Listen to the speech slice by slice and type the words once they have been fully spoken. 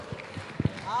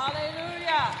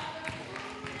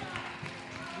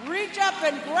reach up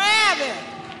and grab it.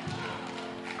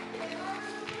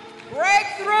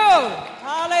 Breakthrough.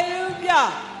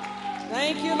 Hallelujah.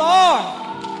 Thank you, Lord.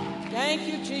 Thank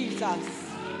you, Jesus.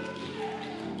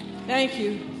 Thank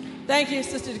you. Thank you,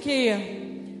 Sister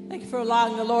Takia. Thank you for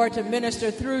allowing the Lord to minister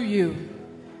through you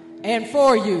and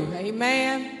for you.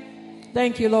 Amen.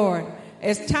 Thank you, Lord.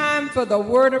 It's time for the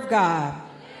Word of God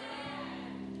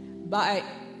by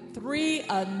 3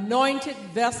 anointed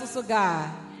vessels of God.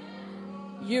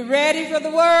 You ready for the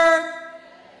Word?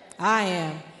 I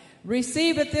am.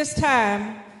 Receive at this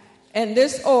time, in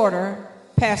this order,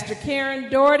 Pastor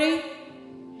Karen Daugherty,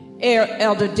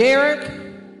 Elder Derek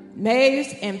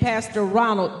Mays, and Pastor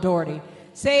Ronald Daugherty.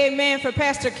 Say amen for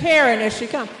Pastor Karen as she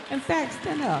comes. In fact,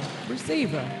 stand up.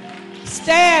 Receive her.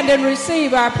 Stand and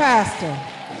receive our pastor.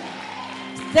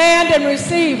 Stand and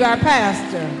receive our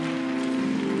pastor.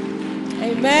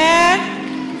 Amen.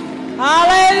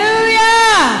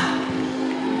 Hallelujah.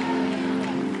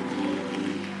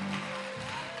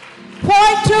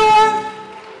 Point to her,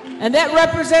 and that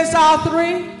represents all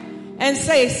three, and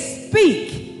say,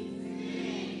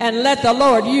 speak, and let the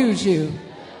Lord use you.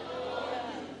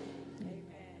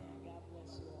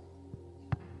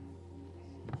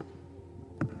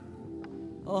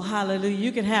 Oh, hallelujah.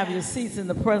 You can have your seats in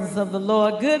the presence of the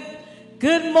Lord. Good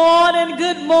morning,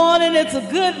 good morning. It's a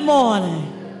good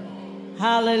morning.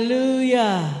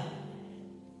 Hallelujah.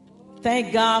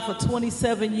 Thank God for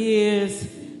 27 years.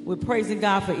 We're praising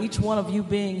God for each one of you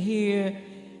being here.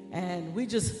 And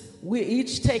we're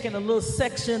each taking a little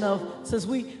section of, since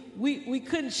we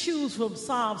couldn't choose from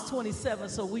Psalms 27,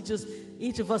 so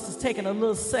each of us is taking a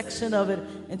little section of it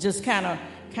and just kind of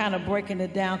breaking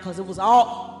it down, because it was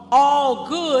all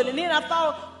good. And then I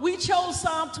thought we chose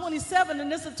Psalm 27,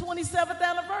 and this is the 27th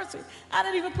anniversary. I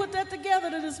didn't even put that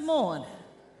together this morning.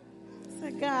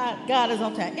 God is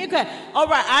on time. Okay. All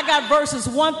right. I got verses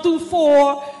 1 through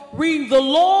 4. Read, the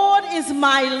Lord is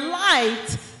my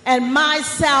light and my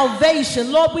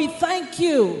salvation. Lord, we thank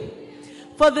you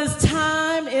for this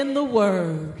time in the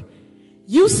Word.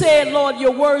 You said, Lord,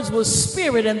 your words were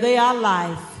spirit and they are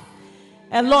life.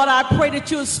 And Lord, I pray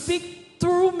that you'll speak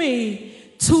through me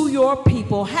to your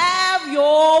people. Have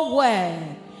your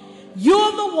way.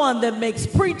 You're the one that makes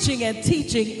preaching and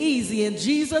teaching easy. In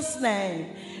Jesus'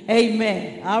 name,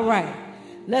 amen. All right,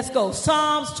 let's go.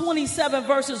 Psalms 27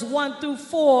 verses 1 through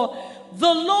 4.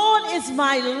 The Lord is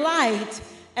my light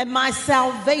and my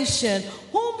salvation.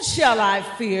 Whom shall I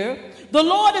fear? The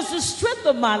Lord is the strength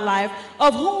of my life.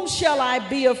 Of whom shall I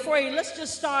be afraid? Let's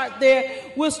just start there.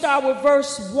 We'll start with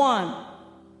verse 1.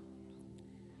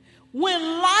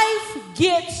 When life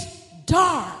gets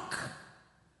dark,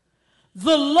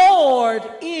 the Lord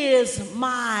is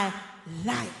my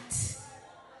light.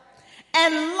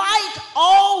 And light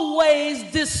always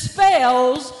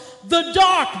dispels the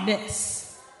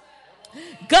darkness.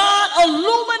 God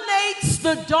illuminates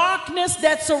the darkness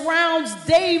that surrounds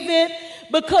David,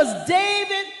 because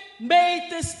David made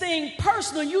this thing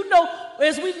personal. You know,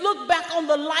 as we look back on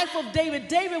the life of David,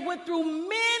 David went through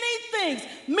many things,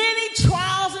 many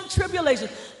trials and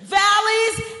tribulations,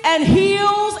 valleys and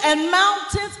hills and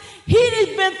mountains.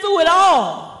 He'd been through it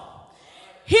all.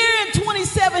 Here in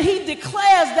 27, he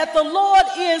declares that the Lord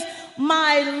is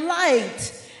my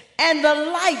light, and the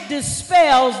light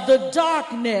dispels the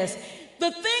darkness.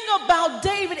 The thing about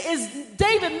David is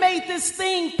David made this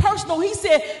thing personal. He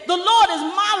said, the Lord is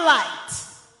my light.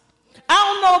 I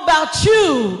don't know about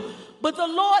you, but the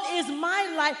Lord is my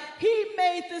light. He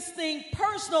made this thing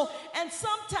personal. And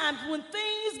sometimes when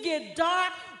things get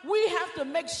dark, we have to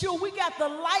make sure we got the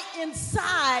light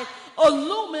inside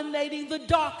illuminating the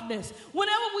darkness.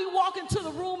 Whenever we walk into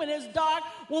the room and it's dark,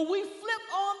 when we flip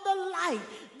on the light,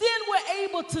 then we're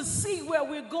able to see where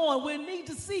we're going. We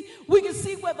can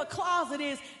see where the closet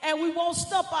is, and we won't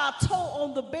stump our toe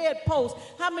on the bedpost.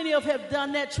 How many of you have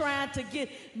done that, trying to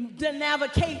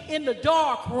navigate in the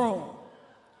dark room?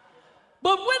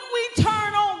 But when we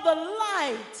turn on the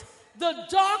light, the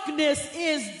darkness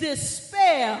is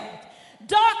dispelled.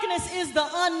 Darkness is the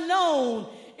unknown.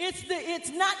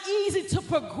 It's not easy to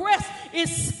progress.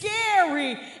 It's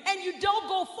scary, and you don't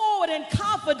go forward in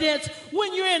confidence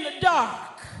when you're in the dark.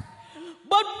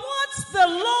 But once the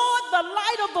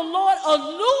light of the Lord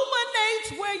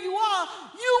illuminates where you are,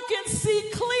 you can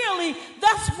see clearly.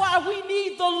 That's why we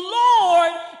need the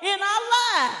Lord in our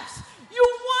lives.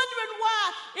 You're wondering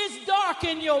why it's dark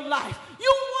in your life.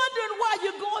 You're wondering why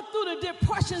you're going through the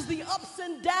depressions, the ups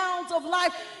and downs of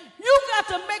life. You got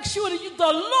to make sure that the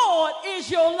Lord is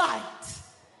your light.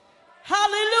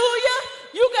 Hallelujah.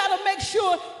 You got to make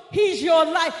sure he's your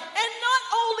light. And not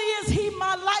only is he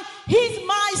my light, he's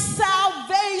my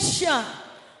salvation.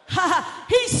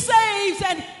 He saves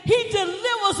and he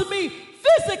delivers me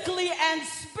physically and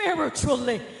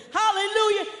spiritually.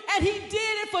 Hallelujah. And he did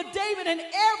it for David in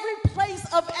every place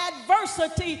of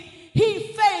adversity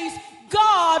he faced.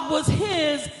 God was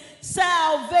his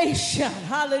salvation.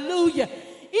 Hallelujah.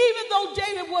 Even though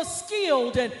David was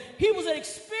skilled and he was an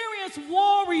experienced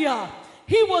warrior,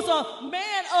 he was a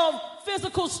man of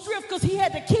physical strength because he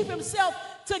had to keep himself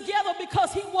together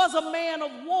because he was a man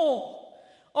of war.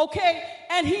 Okay?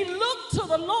 And he looked to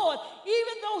the Lord.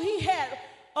 Even though he had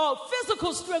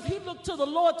physical strength, he looked to the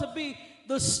Lord to be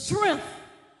the strength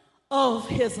of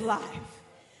his life.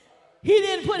 He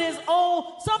didn't put his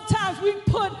own. Sometimes we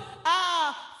put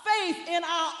our faith in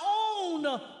our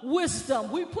own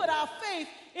wisdom. We put our faith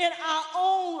in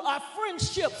our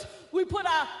friendships. We put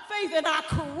our faith in our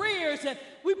careers, and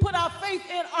we put our faith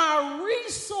in our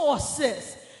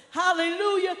resources.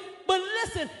 Hallelujah. But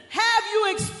listen, have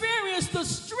you experienced the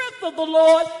strength of the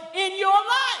Lord in your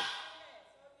life?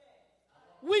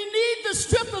 We need the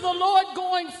strength of the Lord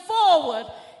going forward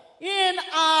in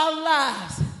our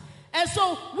lives. And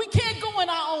so we can't go in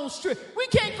our own strength. We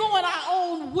can't go in our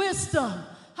own wisdom.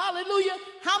 Hallelujah.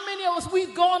 How many of us,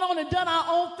 we've gone on and done our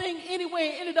own thing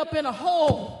anyway and ended up in a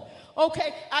hole?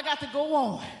 Okay, I got to go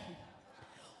on.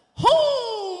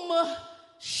 Whom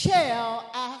shall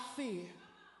I fear?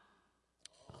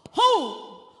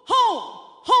 Whom?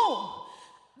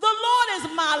 The Lord is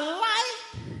my light.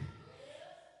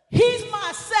 He's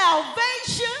my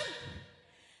salvation.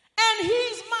 And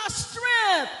he's my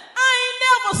strength. I ain't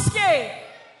never scared.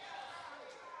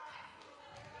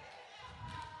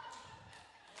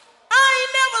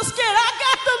 Scared. I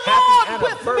got the Lord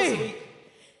with me.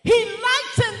 He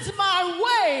lightens my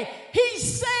way. He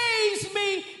saves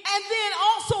me. And then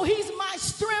also he's my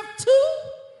strength too.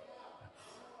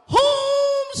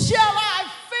 Whom shall I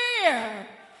fear?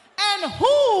 And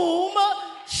whom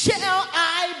shall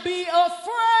I be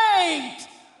afraid?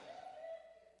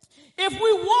 If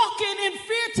we're walking in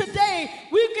fear today,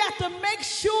 we've got to make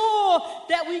sure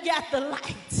that we got the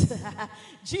light.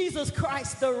 Jesus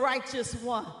Christ, the righteous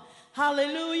one.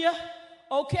 Hallelujah.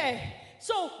 Okay.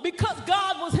 So because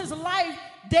God was his life,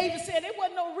 David said there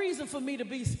wasn't no reason for me to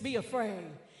be afraid.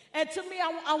 And to me,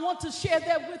 I want to share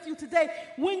that with you today.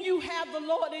 When you have the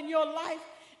Lord in your life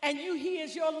and he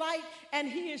is your light and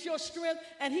he is your strength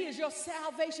and he is your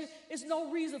salvation, there's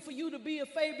no reason for you to be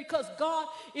afraid because God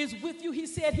is with you. He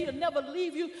said he'll never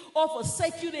leave you or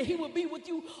forsake you, that he will be with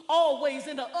you always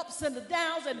in the ups and the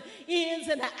downs and ins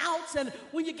and the outs, and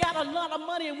when you got a lot of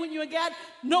money and when you ain't got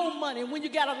no money, and when you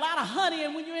got a lot of honey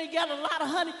and when you ain't got a lot of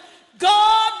honey,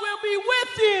 God will be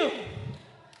with you.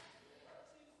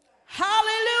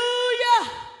 Hallelujah.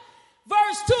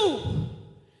 Verse 2.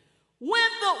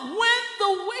 When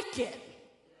the wicked.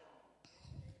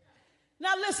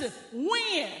 Now listen,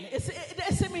 when, it's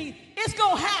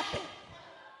going to happen.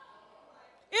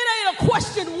 It ain't a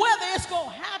question whether it's going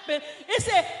to happen. It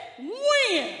said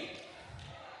when.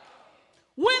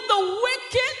 When the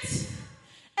wicked,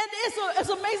 and it's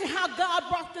amazing how God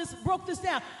broke this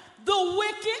down. The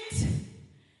wicked,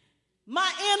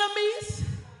 my enemies,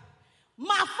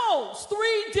 my foes.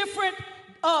 3 different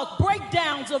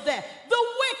breakdowns of that. The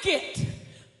wicked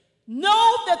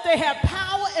know that they have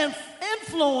power and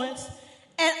influence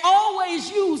and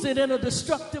always use it in a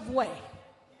destructive way.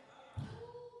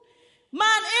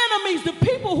 Mine enemies, the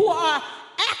people who are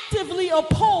actively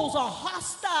opposed or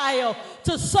hostile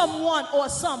to someone or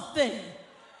something.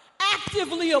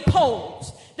 Actively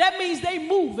opposed. That means they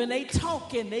move and they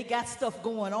talk and they got stuff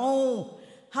going on.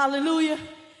 Hallelujah.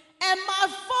 And my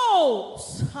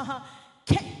foes,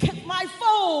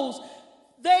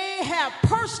 they have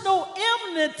personal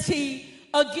enmity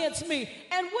against me.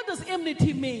 And what does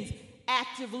enmity mean?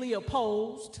 Actively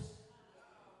opposed.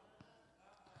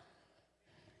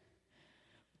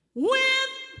 When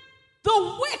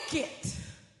the wicked,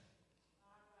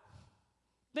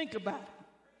 think about it,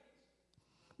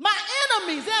 my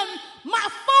enemies and my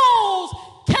foes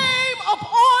came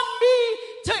upon me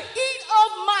to eat of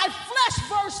my flesh,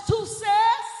 verse 2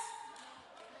 says.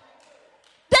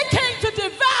 They came to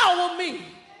devour me.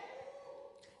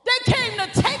 They came to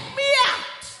take me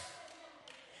out.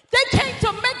 They came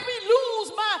to make me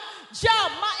lose my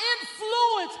job, my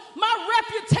influence, my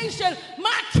reputation,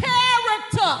 my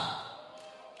character.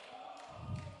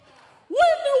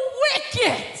 When the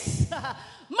wicked,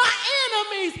 my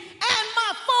enemies and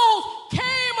my foes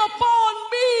came upon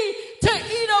me to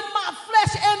eat of my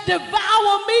flesh and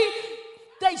devour me,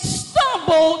 they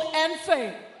stumbled and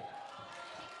failed.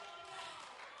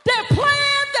 Their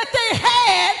plan that they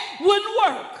had wouldn't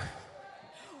work.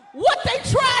 What they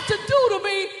tried to do to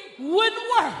me wouldn't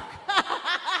work.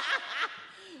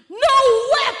 No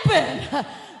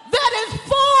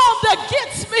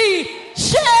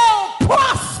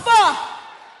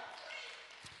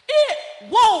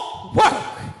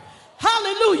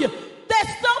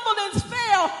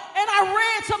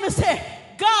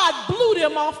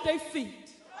off their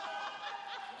feet.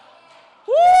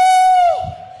 Woo!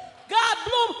 God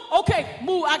blew them. Okay,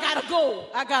 move. I gotta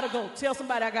go. Tell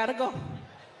somebody I gotta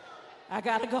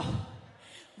go.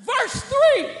 Verse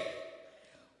 3.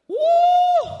 Woo!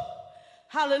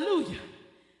 Hallelujah.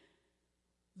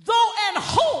 Though an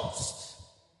host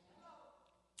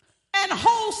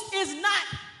is not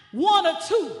one or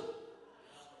two.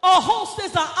 A host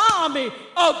is an army,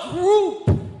 a group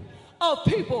of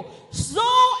people. So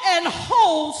an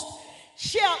host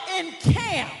shall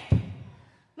encamp.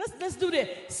 Let's do this.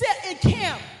 Set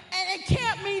encamp. And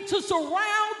encamp means to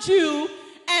surround you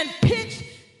and pitch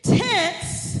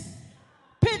tents,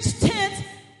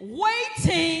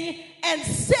 waiting and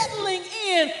settling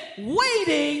in,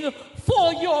 waiting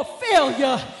for your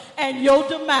failure and your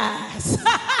demise.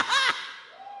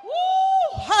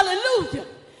 Woo, hallelujah.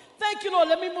 Thank you, Lord.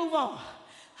 Let me move on.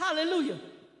 Hallelujah.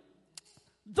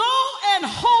 Though an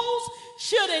host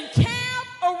should encamp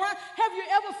around, have you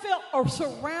ever felt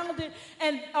surrounded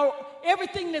and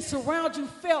everything that surrounds you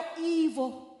felt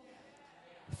evil?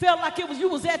 Felt like you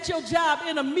was at your job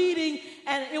in a meeting,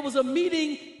 and it was a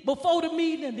meeting before the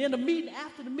meeting and then a meeting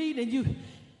after the meeting, and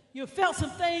you felt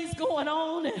some things going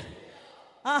on, and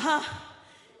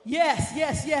yes.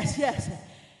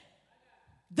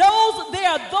 There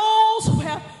are those who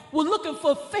were looking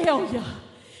for failure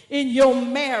in your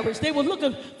marriage. They were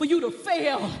looking for you to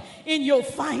fail in your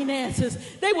finances.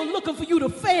 They were looking for you to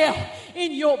fail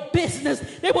in your business.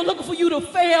 They were looking for you to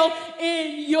fail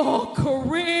in your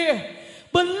career.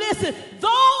 But listen, though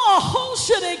a host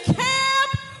should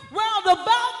encamp round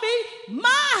about me,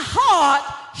 my heart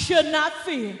should not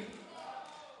fear.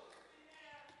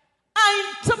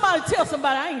 Somebody tell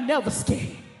somebody, I ain't never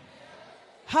scared.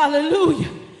 Hallelujah.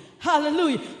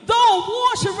 Hallelujah. Though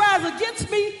war should rise against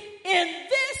me, in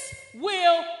this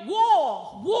will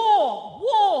war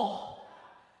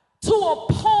to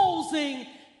opposing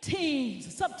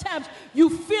teams. Sometimes you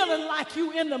feeling like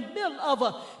you in the middle of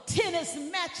a tennis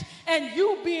match and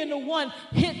you being the one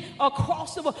hit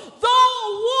across the board.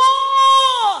 Though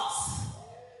wars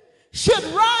should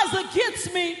rise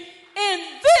against me, in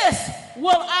this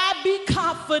will I be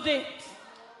confident.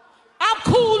 I'm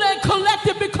cool and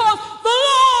collected because the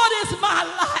Lord is my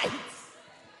light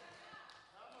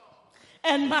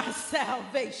and my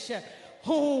salvation.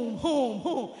 Whom.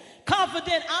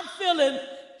 Confident, I'm feeling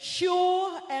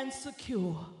sure and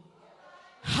secure.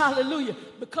 Hallelujah.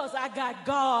 Because I got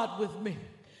God with me.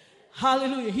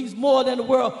 Hallelujah. He's more than the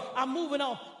world. I'm moving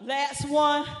on. Last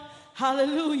one.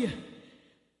 Hallelujah.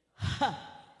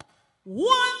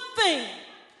 One thing.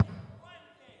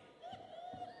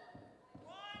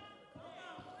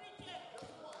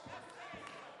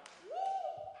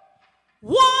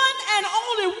 One and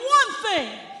only one thing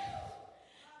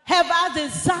have I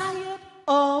desired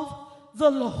of the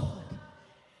Lord.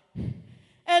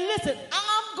 And listen,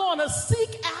 I'm going to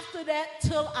seek after that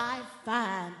till I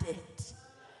find it.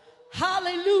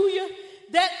 Hallelujah.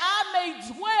 That I may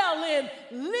dwell in,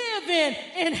 live in,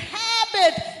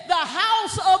 inhabit the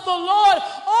house of the Lord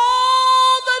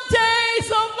all the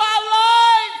days of my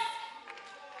life.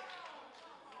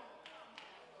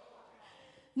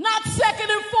 Not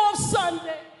second and fourth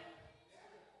Sunday.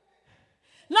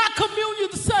 Not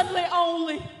communion Sunday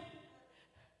only.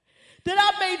 That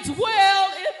I may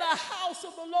dwell in the house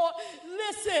of the Lord.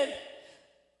 Listen,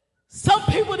 some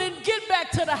people didn't get back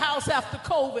to the house after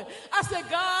COVID. I said,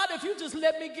 God, if you just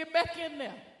let me get back in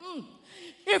there.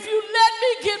 If you let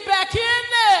me get back in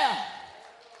there.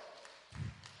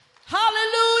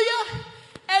 Hallelujah.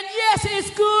 And yes, it's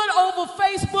good over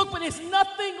Facebook, but it's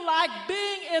nothing like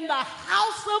being in the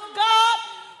house of God,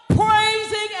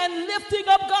 praising and lifting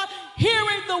up God,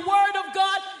 hearing the word of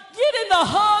God, getting the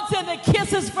hugs and the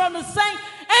kisses from the saints.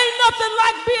 Ain't nothing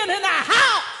like being in the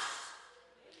house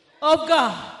of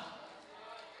God.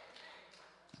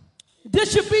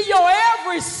 This should be your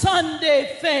every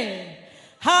Sunday thing.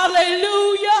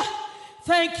 Hallelujah.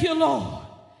 Thank you, Lord.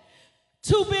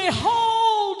 To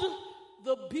behold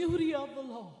the beauty of the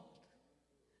Lord.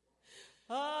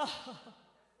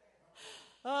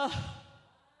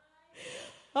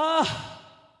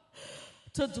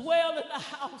 To dwell in the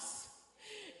house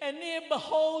and then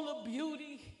behold the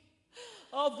beauty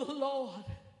of the Lord.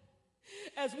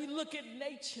 As we look at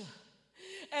nature,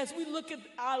 as we look at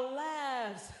our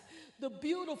lives, the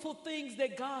beautiful things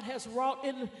that God has wrought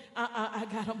in. I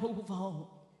gotta move on.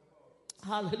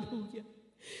 Hallelujah.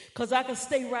 Because I can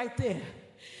stay right there.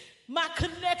 My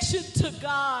connection to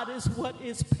God is what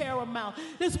is paramount.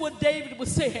 This is what David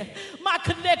was saying. My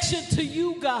connection to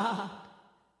you, God.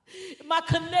 My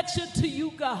connection to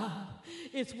you, God,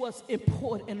 is what's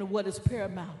important and what is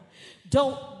paramount.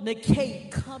 Don't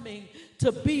negate coming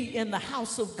to be in the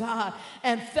house of God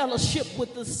and fellowship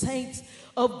with the saints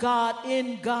of God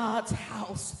in God's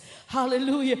house.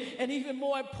 Hallelujah. And even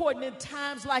more important, in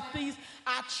times like these,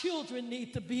 our children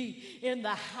need to be in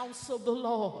the house of the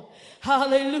Lord.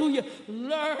 Hallelujah.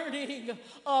 Learning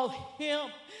of him.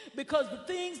 Because the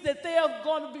things that they are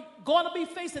going to be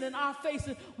facing and are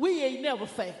facing, we ain't never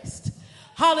faced.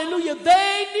 Hallelujah.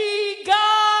 They need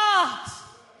God.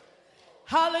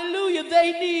 Hallelujah.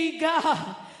 They need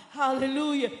God.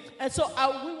 Hallelujah. And so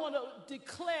we want to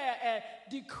declare and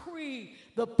decree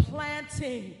the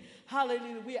planting.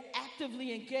 Hallelujah. We are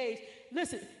actively engaged.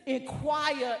 Listen,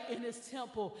 inquire in his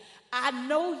temple. I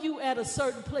know you at a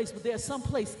certain place, but there's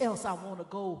someplace else I want to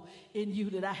go in you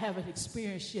that I haven't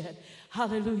experienced yet.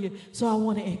 Hallelujah. So I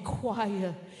want to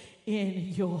inquire in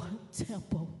your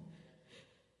temple.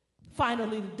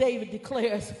 Finally, David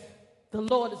declares, the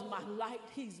Lord is my light.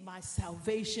 He's my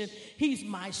salvation. He's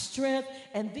my strength.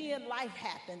 And then life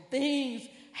happened. Things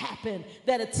happened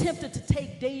that attempted to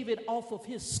take David off of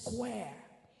his square,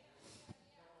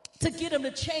 to get him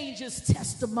to change his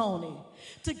testimony,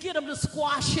 to get him to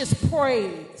squash his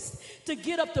praise, to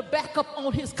get up to back up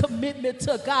on his commitment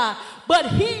to God. But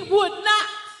he would not.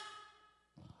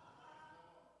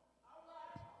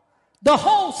 The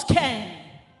host came.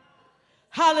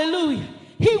 Hallelujah.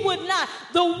 He would not.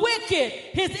 The wicked,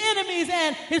 his enemies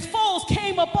and his foes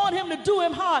came upon him to do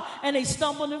him harm, and they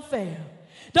stumbled and fell.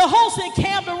 The host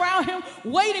encamped around him,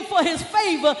 waiting for his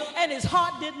favor, and his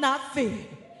heart did not fear.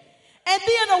 And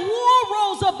then a war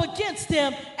rose up against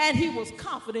him, and he was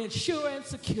confident, sure, and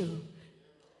secure.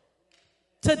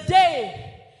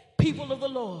 Today, people of the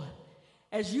Lord,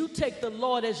 as you take the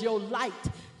Lord as your light,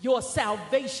 your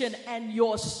salvation, and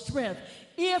your strength,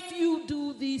 if you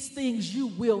do these things, you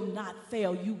will not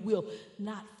fail. You will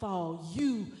not fall.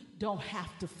 You don't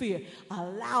have to fear.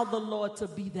 Allow the Lord to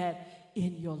be that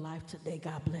in your life today.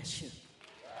 God bless you.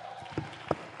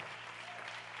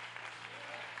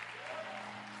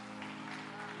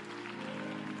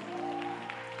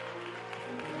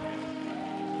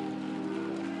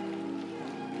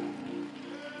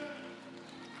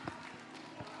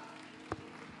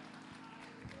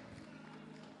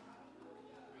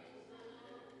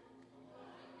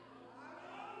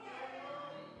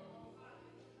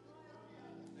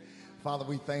 Father,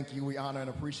 we thank you, we honor and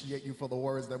appreciate you for the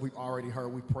words that we've already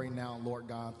heard. We pray now, Lord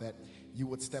God, that you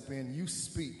would step in, you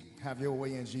speak, have your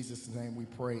way in Jesus' name we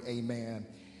pray, amen.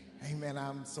 Amen.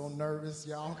 I'm so nervous,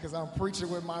 y'all, because I'm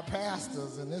preaching with my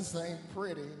pastors, and this ain't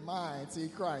pretty. Mighty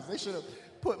Christ. They should have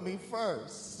put me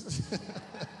first.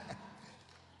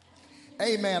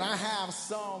 Amen. I have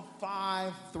Psalm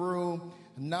 5 through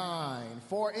 9.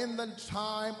 For in the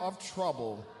time of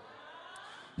trouble,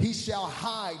 he shall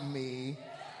hide me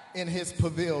in his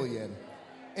pavilion.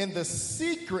 In the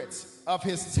secrets of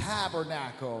his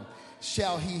tabernacle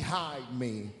shall he hide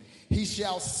me. He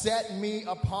shall set me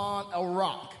upon a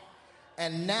rock.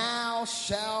 And now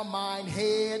shall mine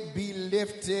head be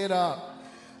lifted up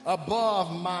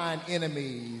above mine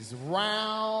enemies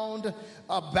round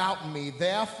about me.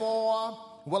 Therefore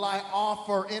will I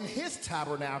offer in his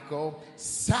tabernacle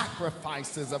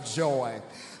sacrifices of joy.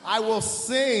 I will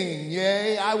sing,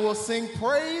 yea, I will sing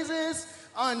praises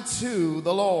unto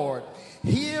the Lord.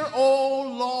 Hear,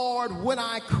 O Lord, when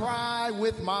I cry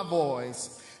with my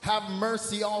voice. Have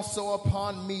mercy also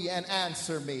upon me and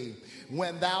answer me.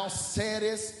 When thou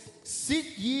saidest,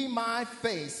 seek ye my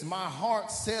face, my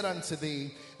heart said unto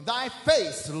thee, thy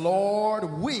face, Lord,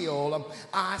 will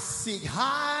I seek.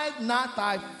 Hide not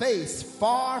thy face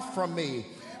far from me.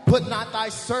 Put not thy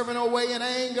servant away in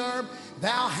anger.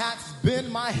 Thou hast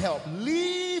been my help.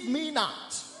 Leave me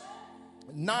not,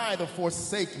 neither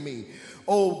forsake me,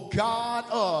 O God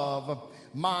of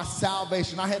my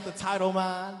salvation. I had to title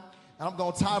mine, and I'm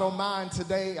going to title mine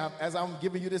today, as I'm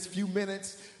giving you this few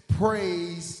minutes,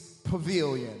 Praise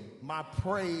Pavilion. My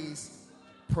praise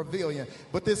pavilion.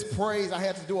 But this praise, I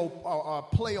had to do a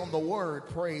play on the word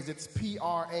praise. It's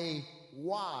P-R-A-Y-S-E.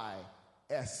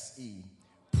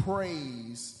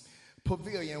 Praise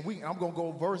Pavilion. I'm going to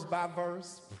go verse by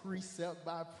verse, precept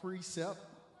by precept.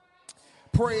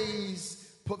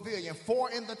 Praise Pavilion. For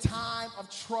in the time of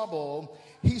trouble,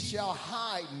 he shall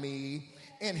hide me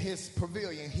in his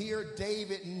pavilion. Here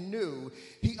David knew,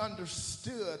 he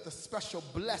understood the special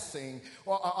blessing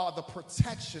or the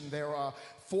protection thereof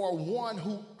for one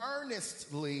who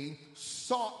earnestly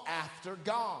sought after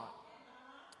God.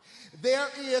 There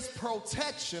is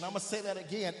protection, I'm going to say that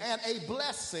again, and a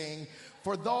blessing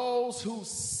for those who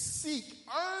seek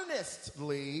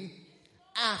earnestly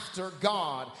after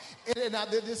God. Now,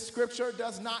 this scripture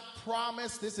does not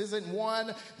promise, this isn't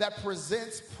one that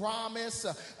presents promise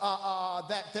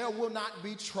that there will not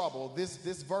be trouble.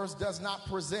 This verse does not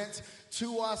present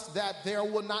to us that there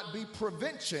will not be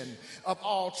prevention of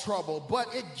all trouble, but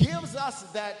it gives us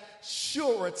that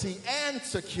surety and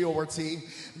security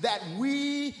that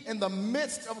we in the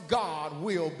midst of God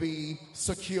will be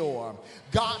secure.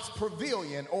 God's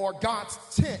pavilion or God's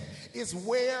tent is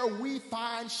where we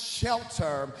find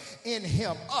shelter in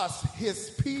him. Us,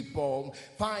 his people,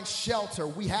 find shelter.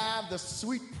 We have the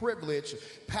sweet privilege,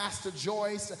 Pastor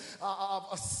Joyce, of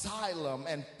asylum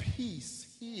and peace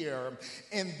here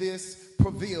in this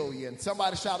pavilion.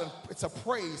 Somebody shout, it's a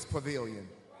praise pavilion.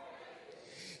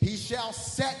 He shall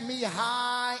set me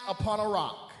high upon a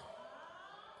rock.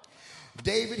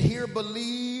 David here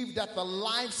believed that the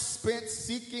life spent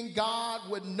seeking God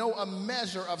would know a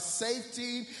measure of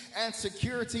safety and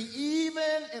security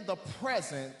even in the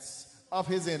presence of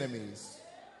his enemies.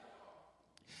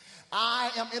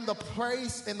 I am in the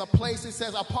place, it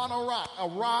says, upon a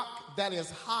rock that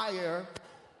is higher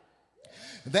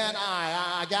than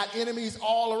I got enemies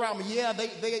all around me. Yeah,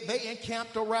 they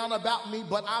encamped around about me,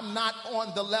 but I'm not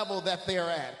on the level that they're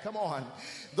at. Come on.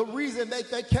 The reason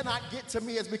they cannot get to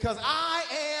me is because I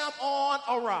am on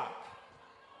a rock.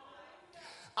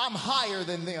 I'm higher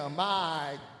than them.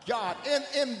 My God.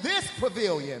 In this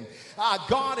pavilion,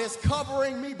 God is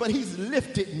covering me, but he's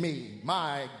lifted me.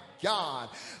 My God.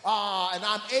 And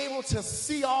I'm able to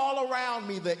see all around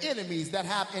me the enemies that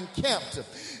have encamped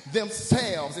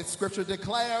themselves. Its scripture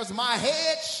declares, my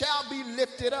head shall be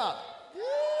lifted up.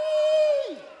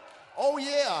 Woo! Oh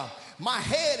yeah, my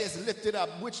head is lifted up,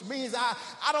 which means I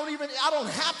don't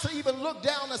have to even look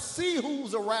down to see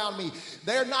who's around me.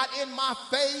 They're not in my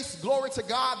face, glory to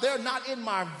God. They're not in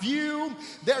my view.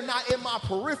 They're not in my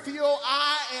peripheral.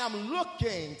 I am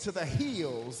looking to the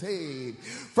hills, hey,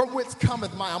 from which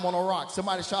cometh I'm on a rock.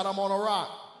 Somebody shout, I'm on a rock.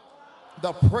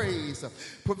 The praise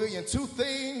pavilion. Two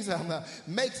things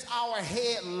makes our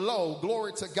head low.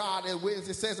 Glory to God.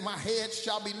 It says, my head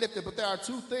shall be lifted. But there are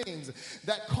two things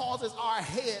that causes our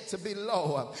head to be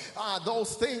low.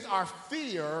 Those things are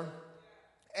fear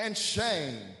and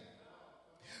shame.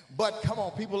 But come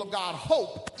on, people of God,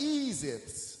 hope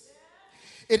eases.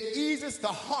 It eases the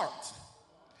heart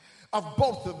of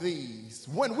both of these.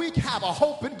 When we have a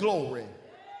hope in glory,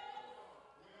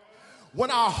 when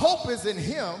our hope is in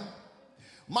him,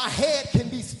 my head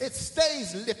it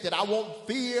stays lifted. I won't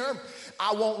fear.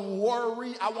 I won't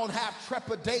worry. I won't have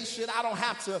trepidation. I don't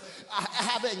have to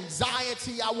have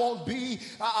anxiety. I won't be,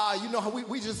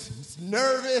 we just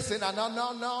nervous. And no.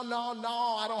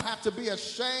 I don't have to be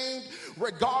ashamed,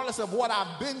 regardless of what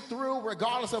I've been through,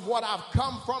 regardless of what I've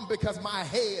come from, because my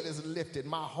head is lifted.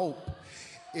 My hope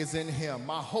is in him.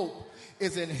 My hope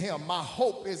is in him. My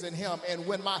hope is in him. And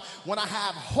when I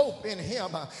have hope in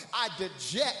him, I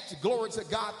deject, glory to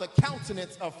God, the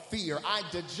countenance of fear. I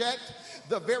deject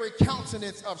the very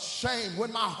countenance of shame.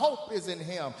 When my hope is in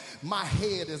him, my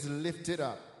head is lifted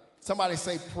up. Somebody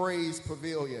say, praise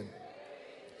pavilion.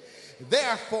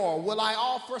 Therefore will I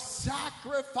offer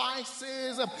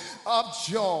sacrifices of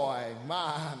joy.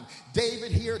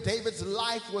 David's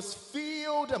life was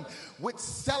filled with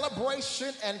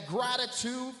celebration and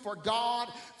gratitude to God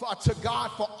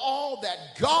for all that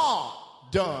God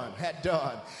had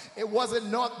done. It wasn't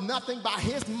nothing by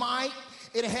his might.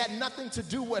 It had nothing to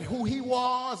do with who he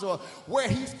was or where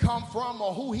he's come from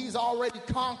or who he's already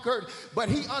conquered. But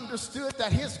he understood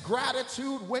that his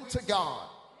gratitude went to God.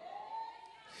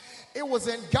 It was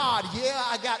in God. Yeah,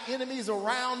 I got enemies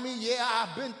around me. Yeah,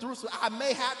 I've been through some. I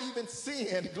may have even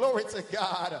sinned. Glory to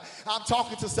God. I'm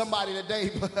talking to somebody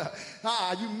today. But,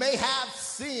 you may have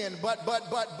sinned, but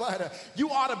you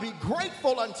ought to be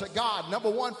grateful unto God. Number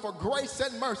one, for grace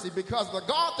and mercy, because the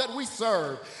God that we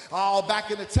serve,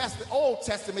 back in the Old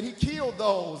Testament, he killed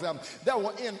those that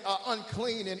were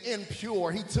unclean and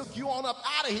impure. He took you on up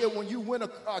out of here when you went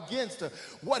against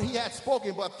what he had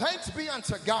spoken. But thanks be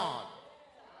unto God.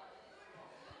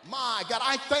 My God,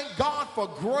 I thank God for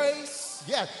grace.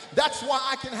 Yes, that's why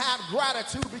I can have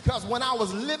gratitude, because when I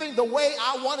was living the way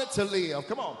I wanted to live,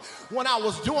 come on, when I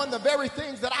was doing the very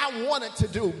things that I wanted to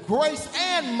do, grace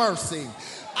and mercy,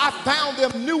 I found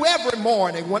them new every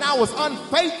morning. When I was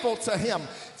unfaithful to him,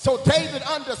 So David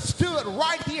understood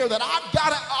right here that I've got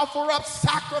to offer up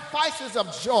sacrifices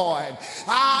of joy.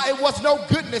 It was no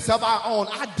goodness of our own.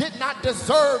 I did not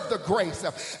deserve the grace.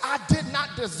 I did not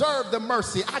deserve the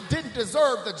mercy. I didn't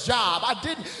deserve the job. I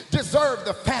didn't deserve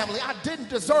the family. I didn't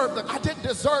deserve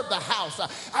the house.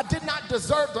 I did not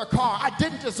deserve the car. I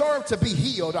didn't deserve to be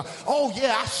healed. Oh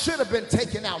yeah, I should have been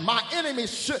taken out. My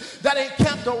enemies that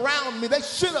encamped around me, they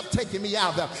should have taken me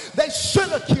out. They should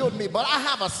have killed me, but I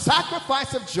have a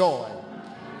sacrifice of joy.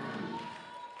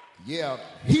 Yeah,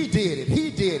 he did it.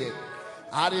 He did it.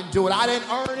 I didn't do it. I didn't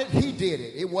earn it. He did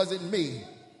it. It wasn't me.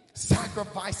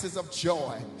 Sacrifices of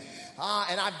joy.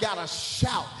 And I've got to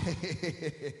shout.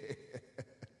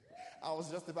 I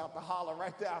was just about to holler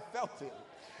right there. I felt it.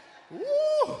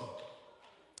 Woo!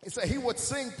 He said he would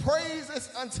sing praises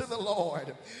unto the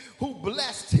Lord, who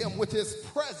blessed him with his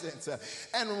presence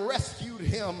and rescued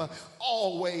him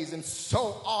always. And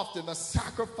so often the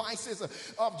sacrifices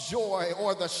of joy,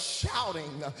 or the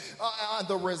shouting,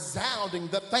 the resounding,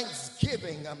 the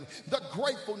thanksgiving, the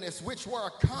gratefulness which were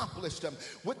accomplished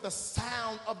with the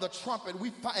sound of the trumpet,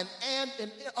 we find, and in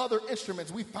other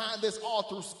instruments, we find this all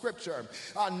through Scripture.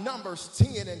 Numbers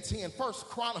 10 and 10, 1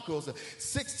 Chronicles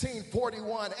 16,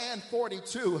 41 and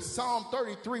 42. Psalm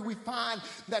 33, we find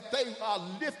that they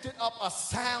lifted up a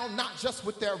sound, not just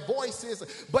with their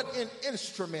voices, but in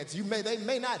instruments. They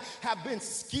may not have been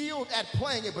skilled at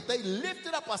playing it, but they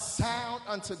lifted up a sound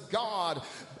unto God,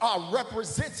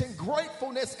 representing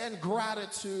gratefulness and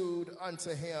gratitude unto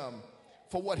him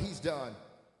for what he's done.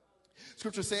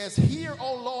 Scripture says, hear,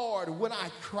 O Lord, when I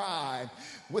cry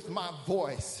with my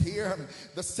voice. Here,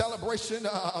 the celebration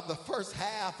of the first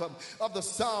half of the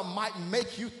psalm might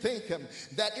make you think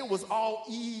that it was all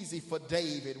easy for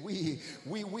David. We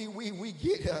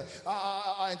get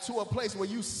into a place where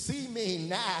you see me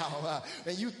now,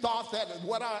 and you thought that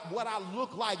what I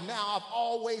look like now, I've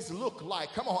always looked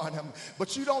like. Come on,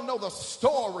 but you don't know the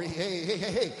story.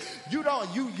 Hey. You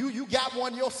got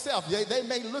one yourself. They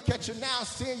may look at you now,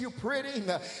 seeing you pretty.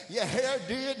 Your hair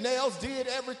did, nails did,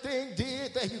 everything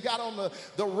did. That you got on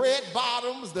the red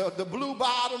bottoms, the blue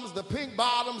bottoms, the pink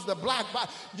bottoms, the black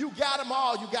bottoms. You got them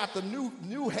all. You got the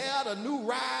new hair, the new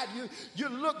ride. You're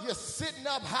sitting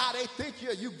up high. They think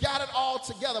you got it all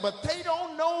together, but they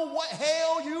don't know what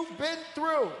hell you've been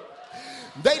through.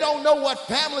 They don't know what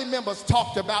family members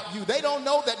talked about you. They don't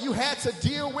know that you had to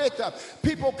deal with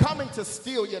people coming to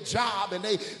steal your job, and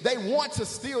they want to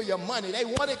steal your money. They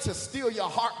wanted to steal your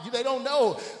heart. They don't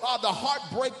know the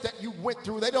heartbreak that you went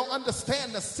through. They don't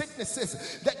understand the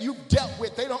sicknesses that you dealt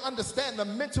with. They don't understand the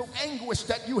mental anguish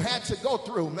that you had to go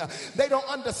through. They don't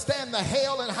understand the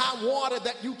hell and high water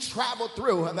that you traveled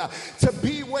through to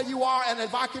be where you are. And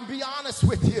if I can be honest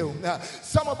with you,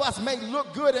 some of us may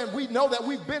look good, and we know that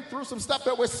we've been through some stuff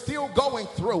that we're still going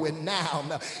through it now.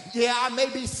 Yeah, I may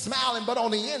be smiling, but on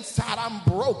the inside I'm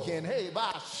broken. Hey,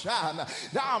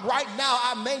 now right now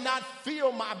I may not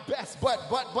feel my best, but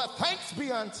thanks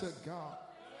be unto God.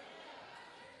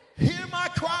 Hear my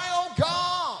cry, oh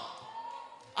God.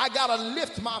 I got to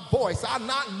lift my voice. I'm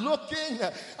not looking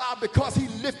because he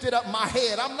lifted up my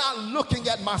head. I'm not looking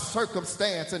at my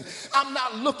circumstance, and I'm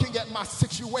not looking at my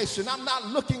situation. I'm not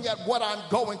looking at what I'm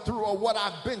going through or what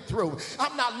I've been through.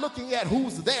 I'm not looking at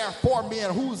who's there for me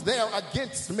and who's there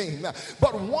against me.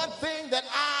 But one thing that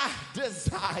I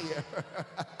desire.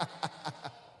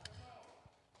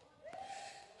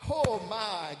 Oh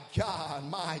my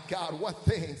God, one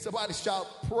thing. Somebody shout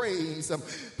praise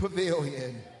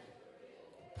pavilion.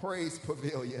 Praise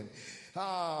pavilion.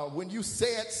 When you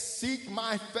said seek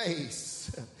my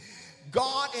face,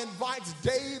 God invites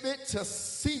David to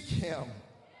seek him.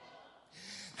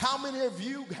 How many of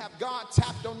you have God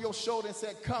tapped on your shoulder and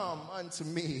said, come unto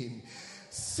me?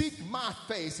 Seek my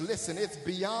face. Listen, it's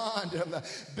beyond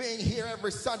being here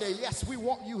every Sunday. Yes, we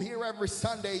want you here every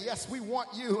Sunday. Yes, we want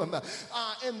you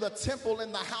in the temple,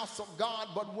 in the house of God.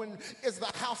 But when is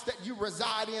the house that you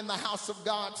reside in the house of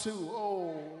God too?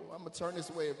 Oh, I'm going to turn this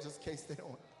way just in case they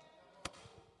don't.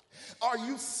 Are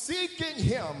you seeking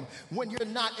him when you're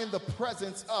not in the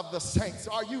presence of the saints?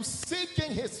 Are you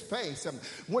seeking his face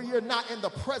when you're not in the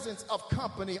presence of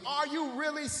company? Are you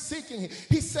really seeking him?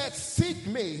 He said, seek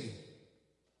me.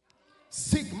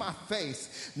 Seek my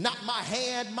face, not my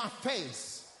hand, my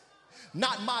face,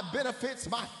 not my benefits,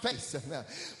 my face.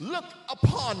 Look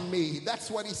upon me. That's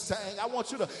what he's saying. I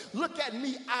want you to look at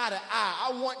me eye to eye.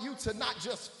 I want you to not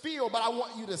just feel, but I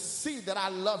want you to see that I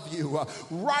love you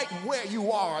right where you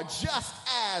are, just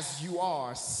as you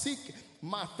are. Seek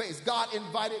my face. God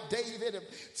invited David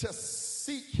to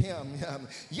seek him.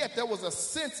 Yet there was a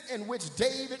sense in which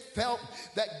David felt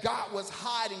that God was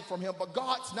hiding from him, but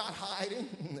God's not hiding.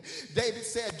 David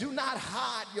said, do not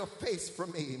hide your face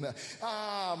from me.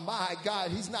 My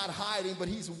God, he's not hiding, but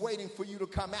he's waiting for you to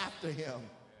come after him.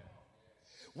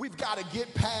 We've got to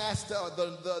get past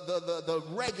the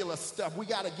regular stuff. We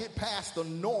got to get past the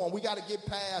norm. We got to get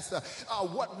past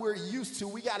what we're used to.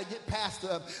 We got to get past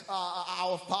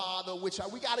our Father,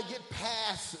 we got to get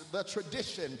past the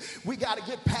tradition. We got to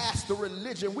get past the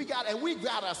religion. We got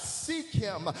to seek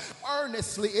him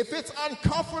earnestly. If it's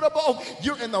uncomfortable,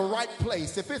 you're in the right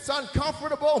place. If it's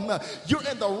uncomfortable, you're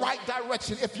in the right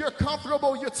direction. If you're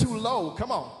comfortable, you're too low.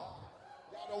 Come on.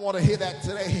 I don't want to hear that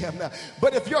today.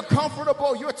 But if you're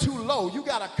comfortable, you're too low. You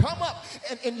got to come up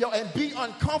and be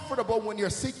uncomfortable when you're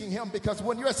seeking him, because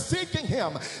when you're seeking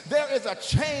him, there is a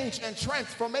change and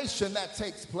transformation that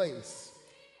takes place.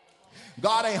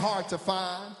 God ain't hard to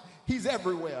find. He's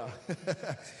everywhere.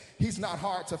 He's not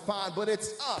hard to find, but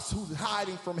it's us who's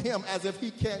hiding from him as if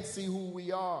he can't see who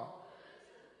we are.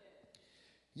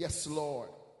 Yes, Lord.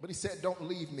 But he said, don't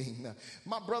leave me.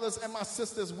 My brothers and my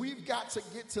sisters, we've got to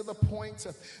get to the point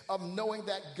of knowing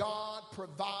that God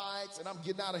provides, and I'm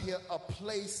getting out of here, a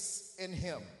place in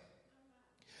him.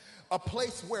 A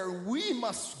place where we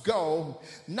must go,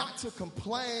 not to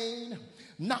complain,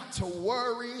 not to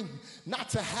worry, not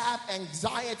to have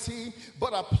anxiety,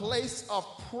 but a place of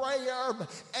prayer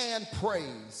and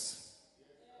praise.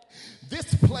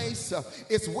 This place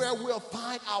is where we'll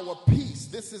find our peace.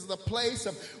 This is the place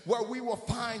where we will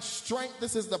find strength.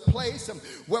 This is the place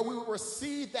where we will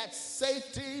receive that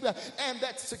safety and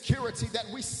that security that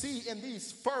we see in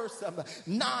these first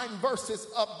 9 verses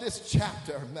of this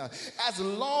chapter. As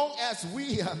long as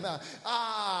we,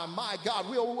 my God,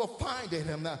 we'll find it.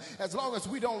 As long as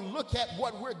we don't look at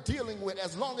what we're dealing with,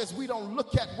 as long as we don't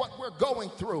look at what we're going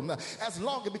through,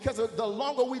 because the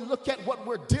longer we look at what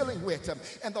we're dealing with,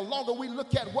 and the longer we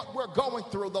look at what we're going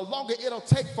through, the longer it'll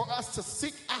take for us to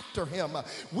seek after him.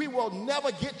 We will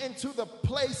never get into the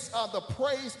place of the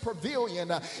praise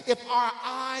pavilion if our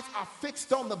eyes are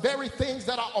fixed on the very things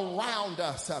that are around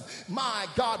us. My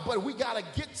God, but we got to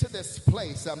get to this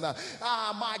place.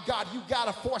 My God, you got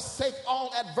to forsake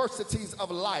all adversities of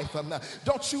life.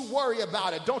 Don't you worry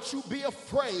about it. Don't you be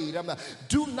afraid.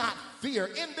 Do not fear.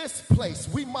 In this place,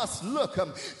 we must look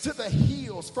to the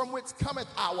hills from which cometh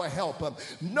our help,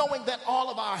 knowing that all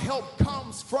of our help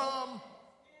comes from.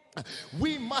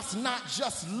 We must not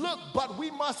just look, but we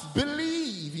must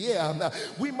believe.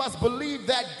 We must believe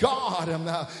that God, and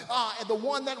the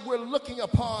one that we're looking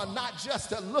upon, not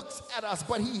just looks at us,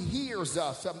 but he hears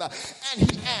us, and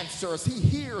he answers. He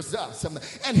hears us,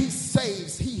 and he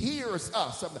saves. He hears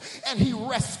us, and he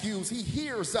rescues. He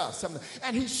hears us,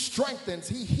 and he strengthens.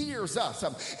 He hears us,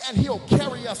 and he'll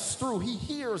carry us through. He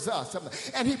hears us,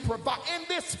 and he provides. In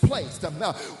this place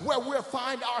where we'll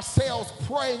find ourselves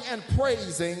praying and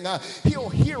praising, he'll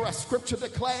hear us. Scripture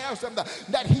declares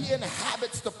that he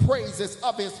inhabits the praises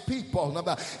of his people.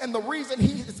 And the reason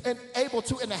he is able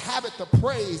to inhabit the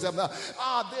praise,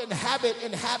 inhabit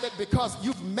because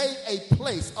you've made a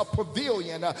place, a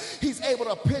pavilion. He's able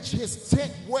to pitch his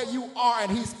tent where you are,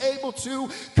 and he's able to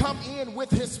come in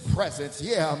with his presence.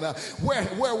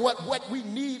 Where what we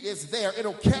need is there.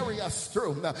 It'll carry us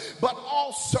through. But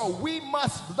also we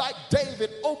must, like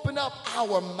David, open up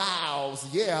our mouths,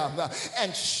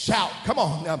 and shout. Come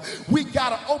on. We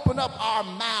got to open up our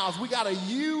mouths. We got to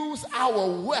use our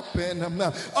weapon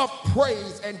of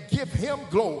praise and give him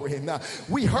glory.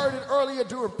 We heard it earlier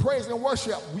during praise and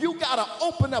worship. You got to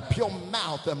open up your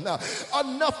mouth.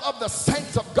 Enough of the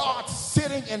saints of God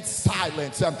sitting in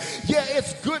silence.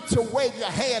 It's good to wave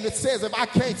your hand. It says, if I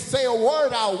can't say a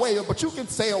word, I'll wave it, but you can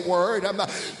say a word.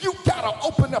 You got to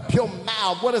open up your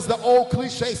mouth. What is the old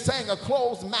cliche saying? A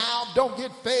closed mouth don't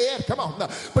get fed. Come on.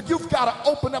 But you've got to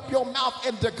open up your mouth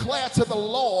and declare to the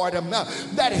Lord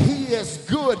that he is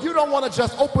good. You don't want to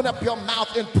just open up your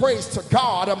mouth in praise to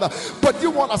God, but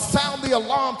you want to sound the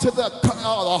alarm to the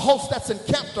host that's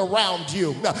encamped around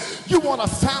you. You want to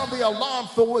sound the alarm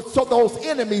so those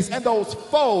enemies and those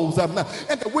foes and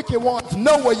the wicked ones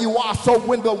know where you are, so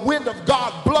when the wind of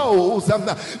God blows,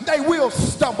 they will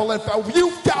stumble and fall.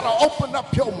 You've got to open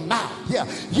up your mouth.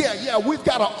 We've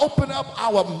got to open up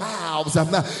our mouths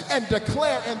and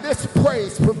declare in this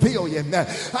praise pavilion,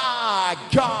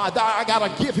 God, I got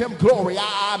to give him glory.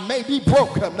 I may be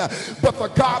broken, but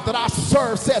the God that I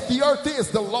serve said the earth is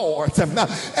the Lord's and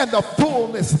the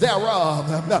fullness thereof,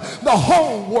 the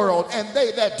whole world and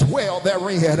they that dwell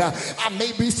therein. I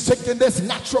may be sick in this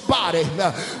natural body,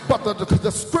 but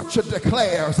the scripture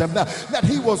declares that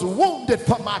he was wounded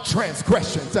for my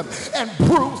transgressions and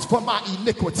bruised for my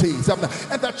iniquities, and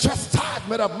the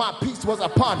chastisement of my peace was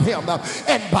upon him,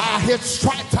 and by his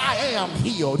stripes I am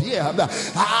healed. He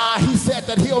said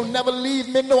that he'll never leave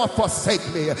me nor forsake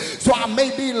me. So I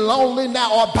may be lonely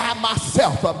now or by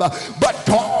myself, but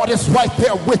God is right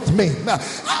there with me.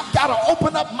 I've got to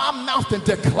open up my mouth and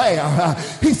declare.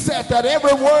 He said that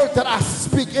every word that I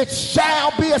speak, it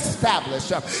shall be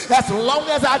established as long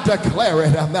as I declare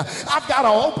it. I've got to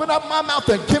open up my mouth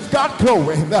and give God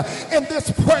glory in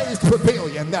this praise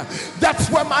pavilion. That's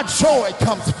where my joy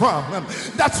comes from.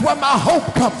 That's where my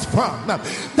hope comes from.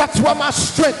 That's where my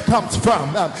strength comes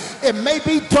from. It may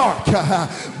be dark,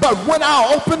 but when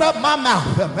I open up my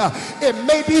mouth, it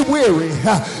may be weary,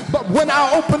 but when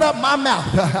I open up my mouth,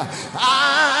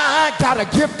 I gotta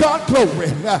give God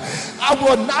glory. I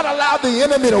will not allow the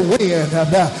enemy to win.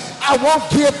 I won't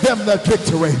give them the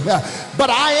victory, but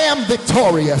I am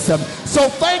victorious. So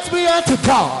thanks be unto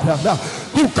God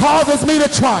who causes me to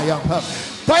triumph.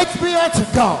 Thanks be unto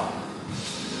God.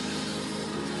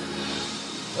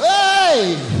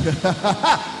 Hey!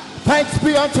 Thanks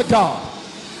be unto God.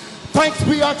 Thanks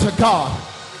be unto God.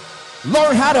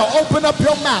 Learn how to open up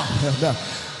your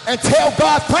mouth and tell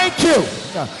God thank you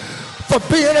for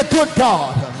being a good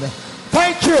God.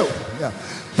 Thank you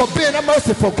for being a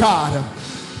merciful God.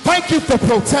 Thank you for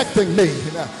protecting me.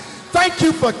 Thank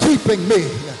you for keeping me.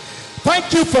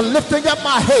 Thank you for lifting up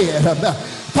my head.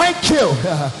 Thank you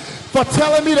for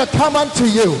telling me to come unto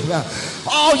you.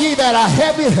 All ye that are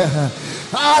heavy,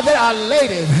 that are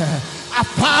laden, I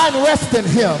find rest in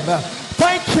him.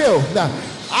 Thank you.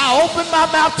 I open my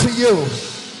mouth to you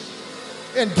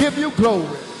and give you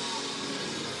glory.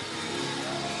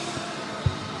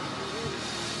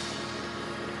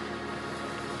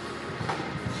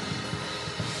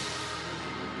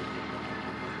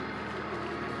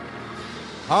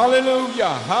 Hallelujah,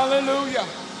 hallelujah.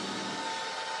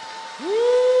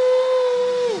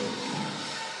 Woo.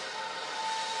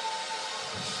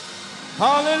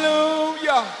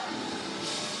 Hallelujah.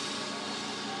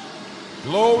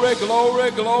 Glory,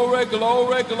 glory, glory,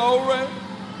 glory, glory.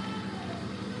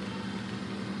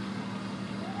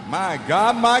 My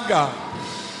God, my God.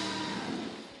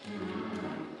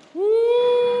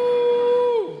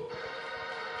 Woo.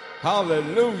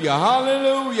 Hallelujah,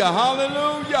 hallelujah,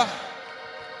 hallelujah.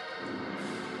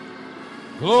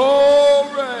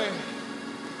 Glory.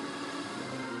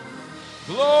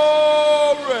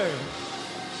 Glory.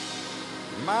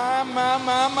 My.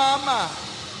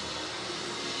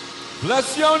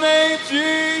 Bless your name,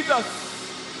 Jesus.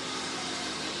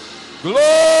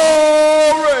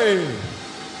 Glory.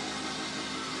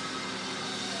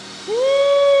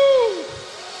 Woo.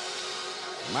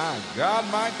 My God,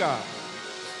 my God.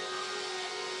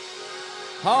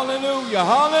 Hallelujah,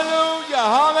 hallelujah,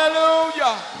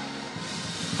 hallelujah.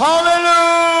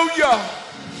 Hallelujah.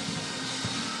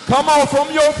 Come on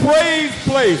from your praise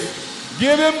place.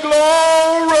 Give him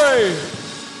glory.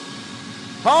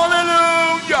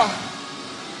 Hallelujah.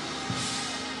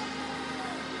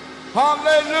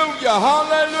 Hallelujah.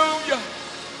 Hallelujah.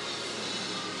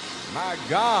 My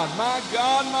God, my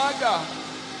God, my God.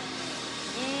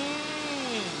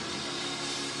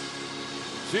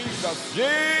 Jesus,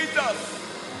 Jesus.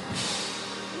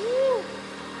 Woo.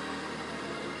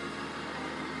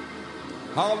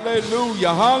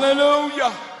 Hallelujah,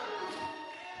 hallelujah.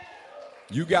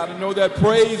 You got to know that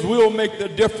praise will make the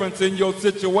difference in your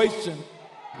situation.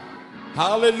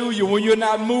 Hallelujah, when you're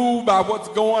not moved by what's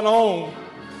going on.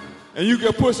 And you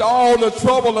can push all the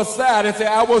trouble aside and say,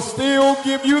 I will still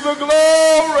give you the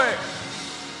glory.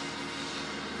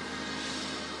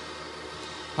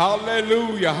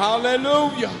 Hallelujah,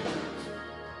 hallelujah.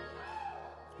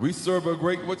 We serve a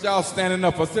great, what y'all standing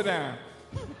up for? Sit down.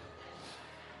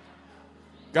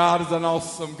 God is an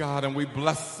awesome God, and we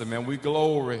bless him and we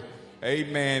glory.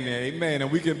 Amen, amen.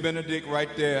 And we can benedict right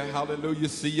there. Hallelujah.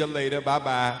 See you later.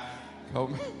 Bye-bye.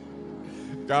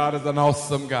 God is an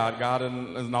awesome God. God is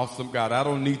an awesome God. I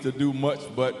don't need to do much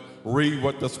but read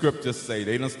what the scriptures say.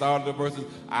 They done started the verses.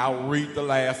 I'll read the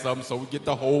last of them so we get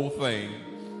the whole thing,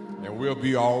 and we'll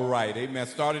be all right. Amen.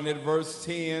 Starting at verse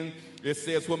 10, it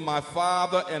says, when my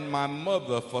father and my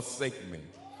mother forsake me,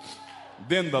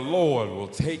 then the Lord will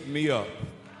take me up.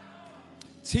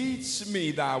 Teach me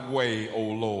thy way, O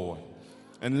Lord,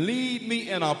 and lead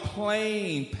me in a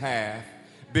plain path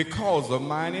because of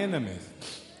mine enemies.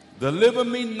 Deliver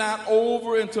me not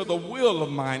over into the will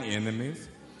of mine enemies,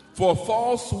 for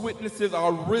false witnesses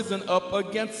are risen up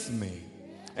against me,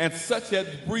 and such as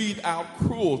breathe out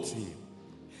cruelty.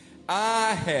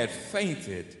 I had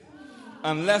fainted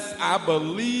unless I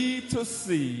believed to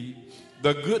see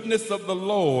the goodness of the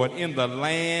Lord in the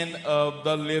land of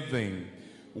the living.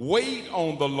 Wait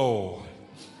on the Lord.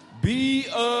 Be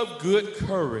of good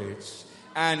courage,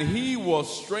 and he will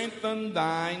strengthen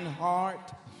thine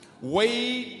heart.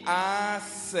 Wait, I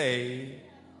say,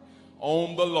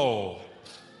 on the Lord.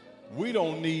 We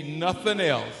don't need nothing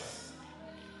else.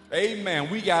 Amen.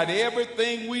 We got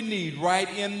everything we need right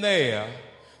in there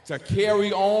to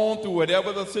carry on through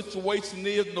whatever the situation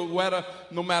is,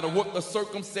 no matter what the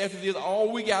circumstances is.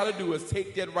 All we got to do is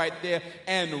take that right there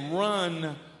and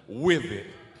run with it.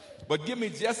 But give me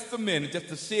just a minute just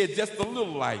to shed just a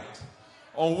little light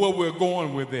on where we're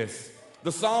going with this.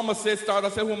 The psalmist said,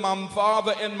 when my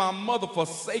father and my mother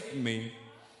forsake me,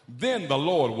 then the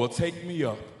Lord will take me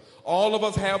up. All of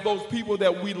us have those people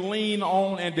that we lean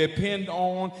on and depend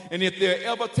on, and if they're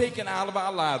ever taken out of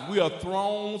our lives, we are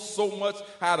thrown so much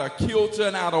out of kilter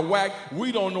and out of whack.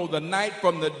 We don't know the night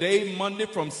from the day, Monday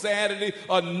from Saturday,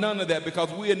 or none of that,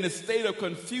 because we're in this state of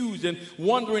confusion,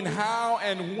 wondering how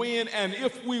and when and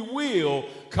if we will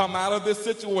come out of this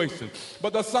situation.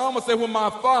 But the psalmist said, when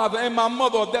my father and my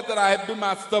mother, or that I have been,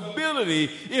 my stability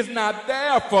is not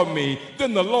there for me,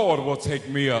 then the Lord will take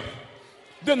me up.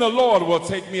 Then the Lord will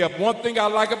take me up. One thing I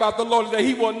like about the Lord is that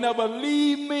he will never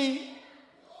leave me,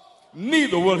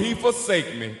 neither will he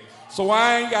forsake me. So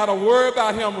I ain't got to worry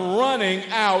about him running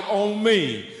out on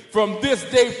me. From this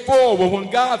day forward, when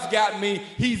God's got me,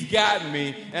 he's got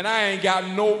me, and I ain't got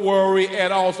no worry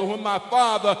at all. So when my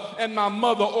father and my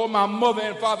mother, or my mother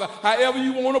and father, however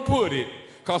you want to put it,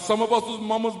 because some of us was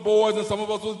mama's boys and some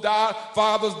of us was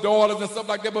father's daughters and stuff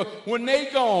like that, but when they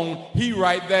gone, he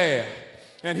right there.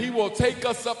 And he will take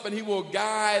us up and he will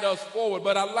guide us forward.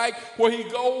 But I like where he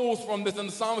goes from this. And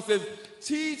the psalmist says,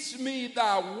 teach me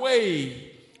thy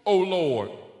way, O Lord,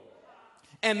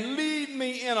 and lead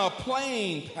me in a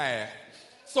plain path.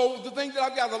 So the thing that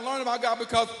I've got to learn about God,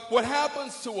 because what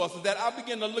happens to us is that I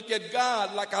begin to look at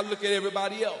God like I look at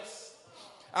everybody else.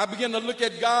 I begin to look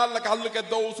at God like I look at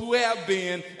those who have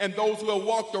been and those who have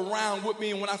walked around with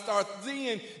me. And when I start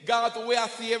seeing God the way I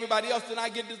see everybody else, then I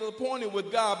get disappointed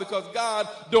with God, because God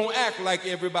don't act like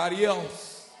everybody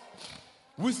else.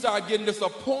 We start getting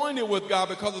disappointed with God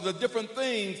because of the different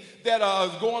things that are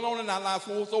going on in our lives.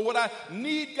 So what I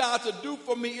need God to do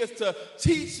for me is to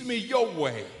teach me your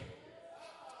way.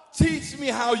 Teach me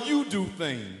how you do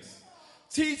things.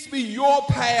 Teach me your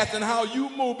path and how you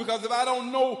move, because if I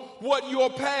don't know what your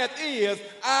path is,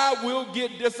 I will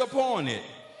get disappointed.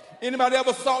 Anybody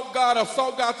ever sought God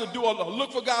or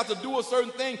look for God to do a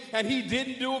certain thing and he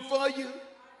didn't do it for you?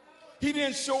 He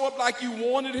didn't show up like you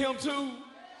wanted him to.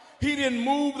 He didn't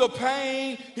move the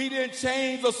pain. He didn't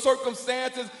change the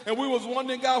circumstances. And we was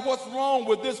wondering, God, what's wrong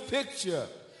with this picture?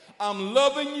 I'm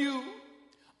loving you.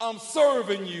 I'm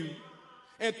serving you.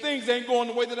 And things ain't going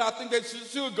the way that I think they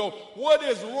should go. What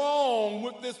is wrong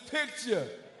with this picture?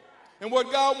 And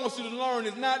what God wants you to learn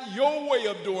is not your way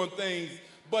of doing things,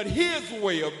 but his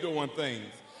way of doing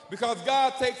things. Because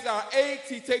God takes our aches,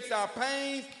 he takes our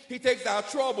pains, he takes our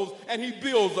troubles, and he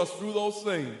builds us through those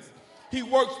things. He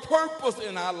works purpose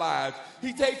in our lives.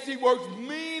 He works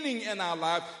meaning in our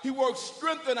lives. He works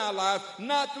strength in our lives,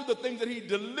 not through the things that he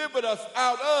delivered us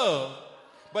out of,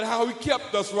 but how he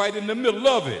kept us right in the middle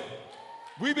of it.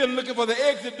 We've been looking for the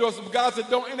exit door, so God said,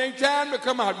 it ain't time to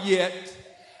come out yet.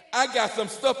 I got some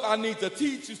stuff I need to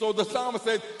teach you. So the psalmist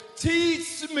says,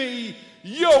 teach me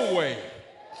your way.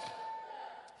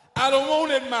 I don't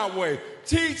want it my way.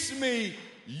 Teach me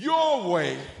your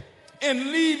way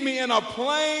and lead me in a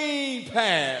plain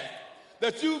path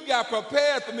that you've got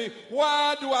prepared for me.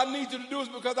 Why do I need you to do this?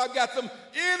 Because I've got some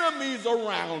enemies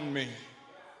around me.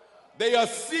 They are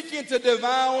seeking to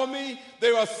devour me.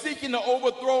 They are seeking to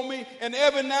overthrow me. And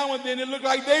every now and then it looks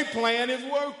like their plan is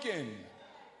working.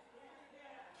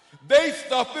 Their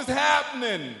stuff is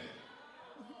happening.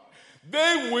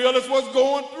 Their will is what's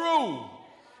going through.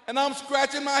 And I'm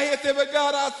scratching my head saying, but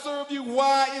God, I serve you.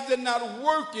 Why is it not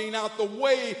working out the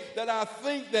way that I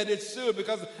think that it should?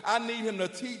 Because I need him to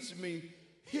teach me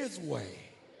his way.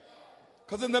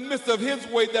 Because in the midst of his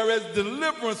way, there is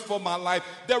deliverance for my life.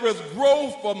 There is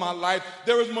growth for my life.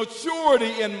 There is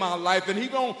maturity in my life. And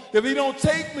if he don't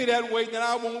take me that way, then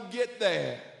I won't get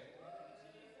there.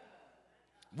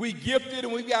 We gifted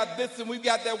and we got this and we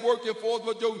got that working for us,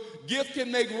 but your gift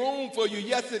can make room for you.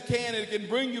 Yes, it can, and it can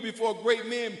bring you before great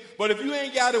men. But if you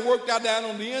ain't got it worked out down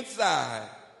on the inside,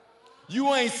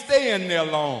 you ain't staying there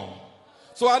long.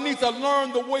 So I need to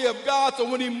learn the way of God so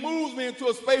when he moves me into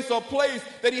a space or place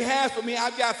that he has for me,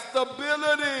 I've got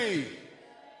stability.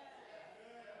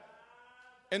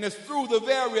 And it's through the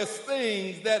various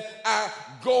things that I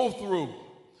go through.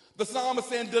 The psalmist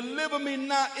saying, deliver me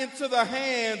not into the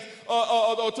hands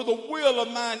or to the will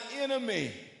of mine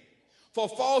enemy. For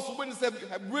false witnesses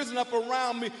have risen up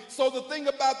around me. So the thing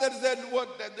about that is that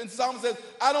the psalmist says,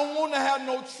 I don't want to have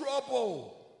no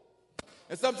trouble.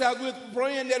 And sometimes we're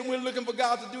praying that we're looking for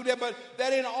God to do that, but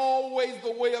that ain't always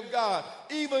the way of God.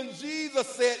 Even Jesus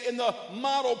said in the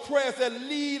model prayer that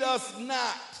lead us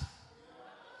not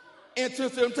into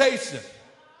temptation.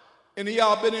 Any of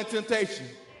y'all been in temptation?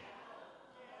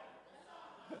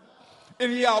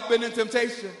 Any of y'all been in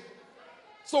temptation?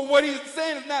 So what he's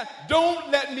saying is not, don't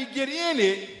let me get in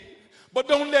it, but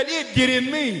don't let it get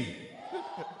in me.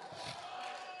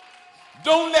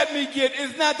 Don't let me get,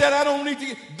 it's not that I don't need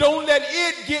to, don't let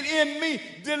it get in me.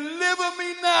 Deliver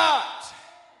me not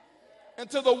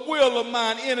into the will of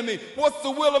mine enemy. What's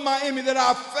the will of my enemy? That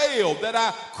I fail, that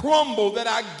I crumble, that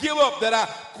I give up, that I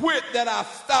quit, that I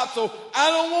stop. So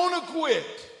I don't want to quit.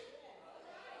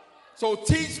 So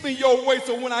teach me your way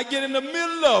so when I get in the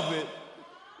middle of it,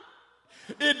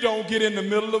 it don't get in the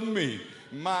middle of me.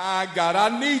 My God,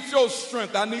 I need your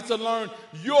strength. I need to learn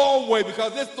your way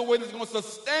because it's the way that's going to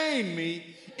sustain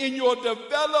me in your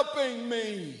developing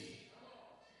me.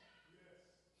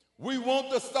 We want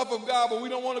the stuff of God, but we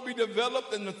don't want to be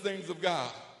developed in the things of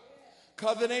God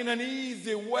because it ain't an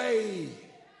easy way.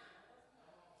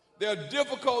 There are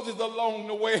difficulties along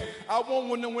the way. I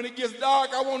want when it gets dark,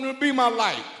 I want them to be my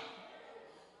light.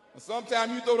 And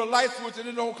sometimes you throw the light switch and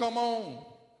it don't come on.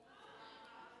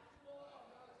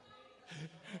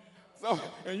 So,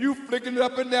 and you flicking it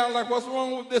up and down like, what's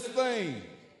wrong with this thing?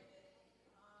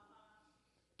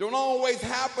 Don't always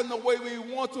happen the way we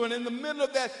want to. And in the middle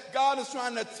of that, God is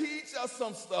trying to teach us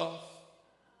some stuff.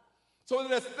 So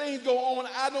that as things go on,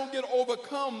 I don't get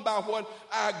overcome by what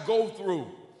I go through.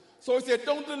 So he said,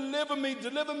 don't deliver me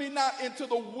not into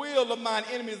the will of mine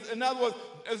enemies. In other words,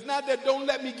 it's not that don't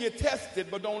let me get tested,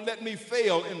 but don't let me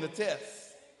fail in the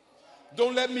test.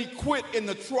 Don't let me quit in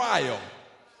the trial.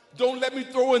 Don't let me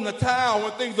throw in the towel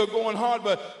when things are going hard,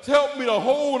 but help me to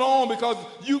hold on because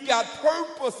you got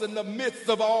purpose in the midst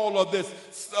of all of this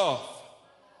stuff.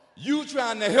 You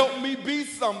trying to help me be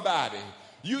somebody.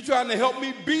 You trying to help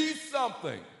me be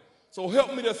something. So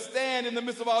help me to stand in the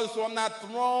midst of all this so I'm not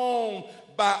thrown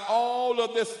by all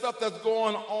of this stuff that's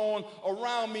going on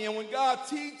around me. And when God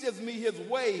teaches me his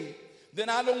way, then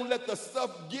I don't let the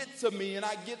stuff get to me and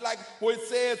I get like what it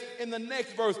says in the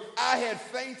next verse, I had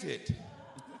fainted.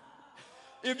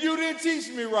 If you didn't teach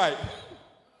me right,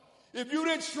 if you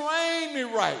didn't train me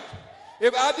right,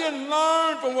 if I didn't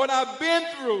learn from what I've been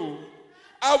through,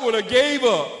 I would have gave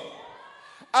up.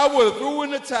 I would have threw in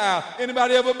the towel.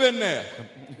 Anybody ever been there?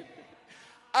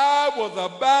 I was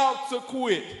about to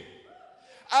quit.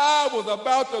 I was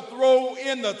about to throw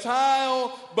in the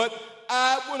towel, but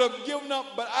I would have given up,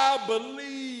 but I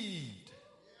believed.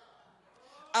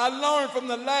 I learned from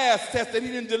the last test that he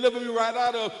didn't deliver me right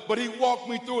out of, but he walked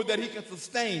me through it, that he can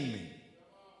sustain me.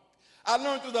 I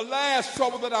learned through the last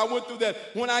trouble that I went through that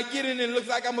when I get in it, it looks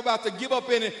like I'm about to give up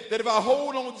in it, that if I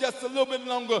hold on just a little bit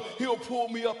longer, he'll pull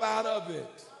me up out of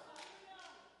it.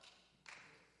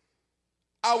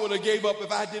 I would have gave up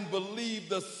if I didn't believe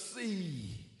the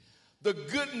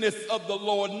goodness of the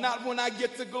Lord, not when I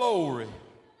get to glory.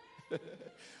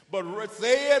 But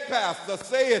say it, Pastor,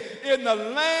 say it, in the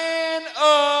land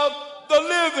of the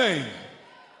living.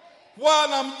 While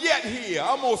I'm yet here,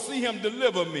 I'm going to see him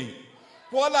deliver me.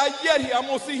 While I'm yet here, I'm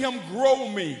going to see him grow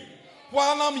me.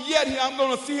 While I'm yet here, I'm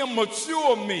going to see him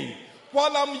mature me.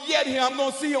 While I'm yet here, I'm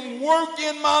going to see him work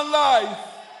in my life.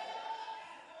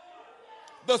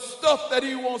 The stuff that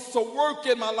he wants to work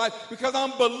in my life because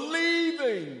I'm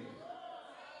believing.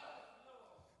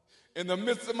 In the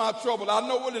midst of my trouble, I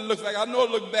know what it looks like. I know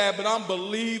it looks bad, but I'm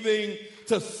believing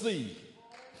to see.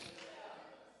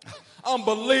 I'm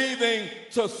believing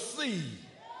to see.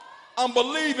 I'm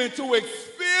believing to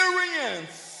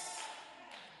experience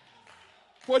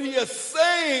what he is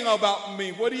saying about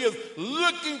me, what he is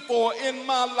looking for in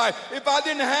my life. If I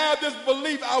didn't have this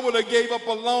belief, I would have gave up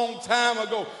a long time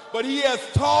ago. But he has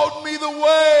taught me the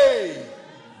way.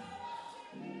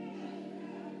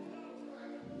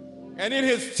 And in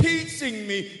his teaching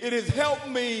me, it has helped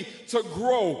me to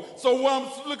grow. So when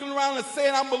I'm looking around and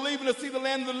saying I'm believing to see the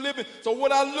land of the living, so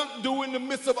what I do in the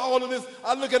midst of all of this,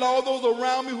 I look at all those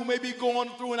around me who may be going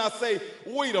through and I say,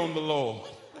 wait on the Lord.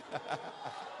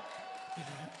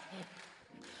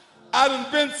 I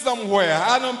done been somewhere.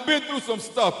 I done been through some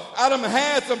stuff. I done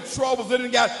had some troubles and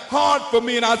it got hard for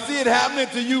me, and I see it happening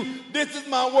to you. This is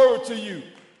my word to you.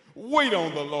 Wait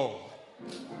on the Lord.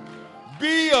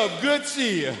 Be of good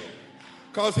cheer,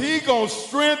 because he's going to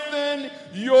strengthen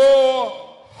your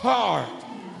heart.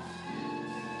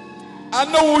 I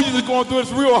know you're going through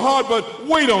this real hard, but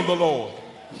wait on the Lord.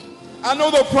 I know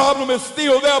the problem is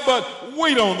still there, but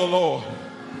wait on the Lord.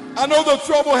 I know the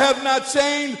trouble has not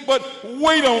changed, but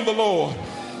wait on the Lord.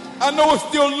 I know it's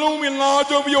still looming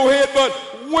large over your head, but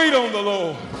wait on the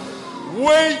Lord.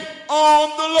 Wait on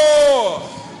the Lord.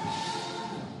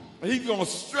 He's going to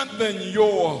strengthen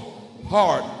your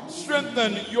heart.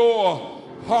 Strengthen your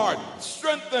heart.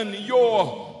 Strengthen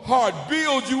your heart.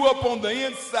 Build you up on the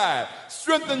inside.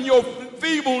 Strengthen your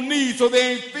feeble knees so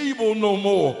they ain't feeble no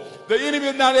more. The enemy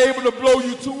is not able to blow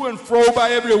you to and fro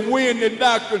by every wind and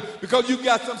doctrine, because you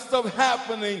got some stuff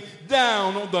happening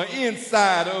down on the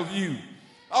inside of you.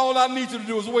 All I need you to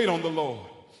do is wait on the Lord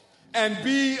and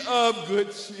be of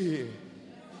good cheer.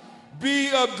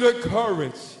 Be of good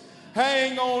courage.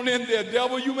 Hang on in there,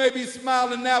 devil. You may be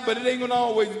smiling now, but it ain't going to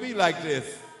always be like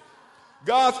this.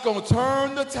 God's going to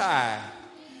turn the tide,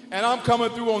 and I'm coming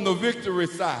through on the victory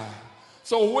side.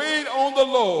 So wait on the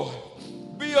Lord.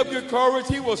 Be of good courage.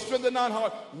 He will strengthen our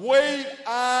heart. Wait,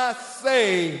 I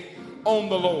say, on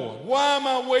the Lord. Why am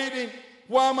I waiting?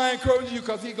 Why am I encouraging you?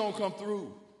 Because he's going to come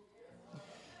through.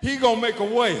 He's going to make a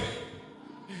way.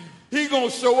 He's going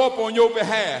to show up on your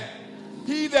behalf.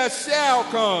 He that shall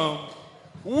come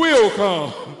will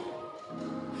come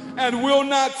and will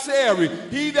not tarry.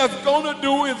 He that's going to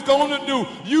do is going to do.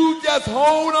 You just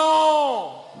hold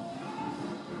on.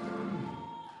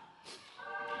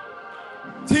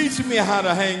 Teach me how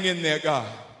to hang in there, God.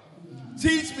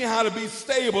 Teach me how to be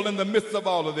stable in the midst of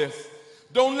all of this.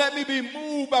 Don't let me be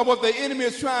moved by what the enemy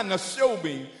is trying to show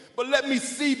me, but let me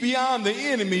see beyond the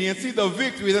enemy and see the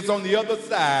victory that's on the other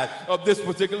side of this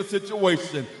particular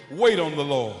situation. Wait on the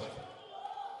Lord.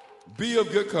 Be of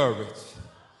good courage.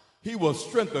 He will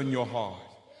strengthen your heart.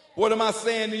 What am I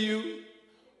saying to you?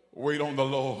 Wait on the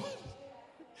Lord,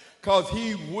 because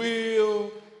he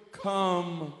will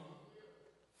come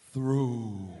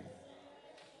through.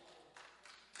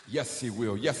 Yes, he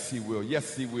will. Yes, he will.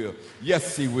 Yes, he will.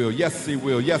 Yes, he will. Yes, he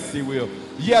will. Yes, he will.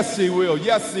 Yes, he will.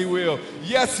 Yes, he will.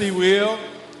 Yes, he will.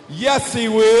 Yes, he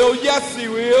will. Yes, he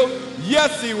will.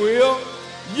 Yes, he will.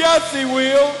 Yes, he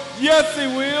will. Yes,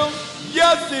 he will.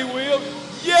 Yes, he will.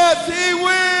 Yes, he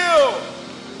will.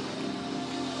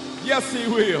 Yes, he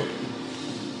will.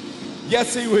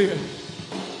 Yes, he will.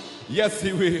 Yes,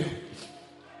 he will.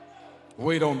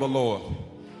 Wait on the Lord.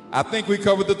 I think we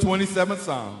covered the 27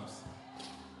 Psalms.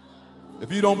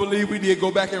 If you don't believe we did,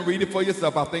 go back and read it for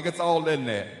yourself. I think it's all in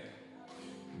there.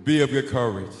 Be of good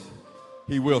courage.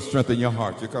 He will strengthen your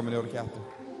heart. You're coming, Elder Captain.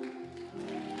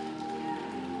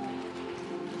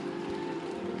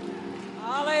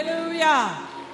 Hallelujah.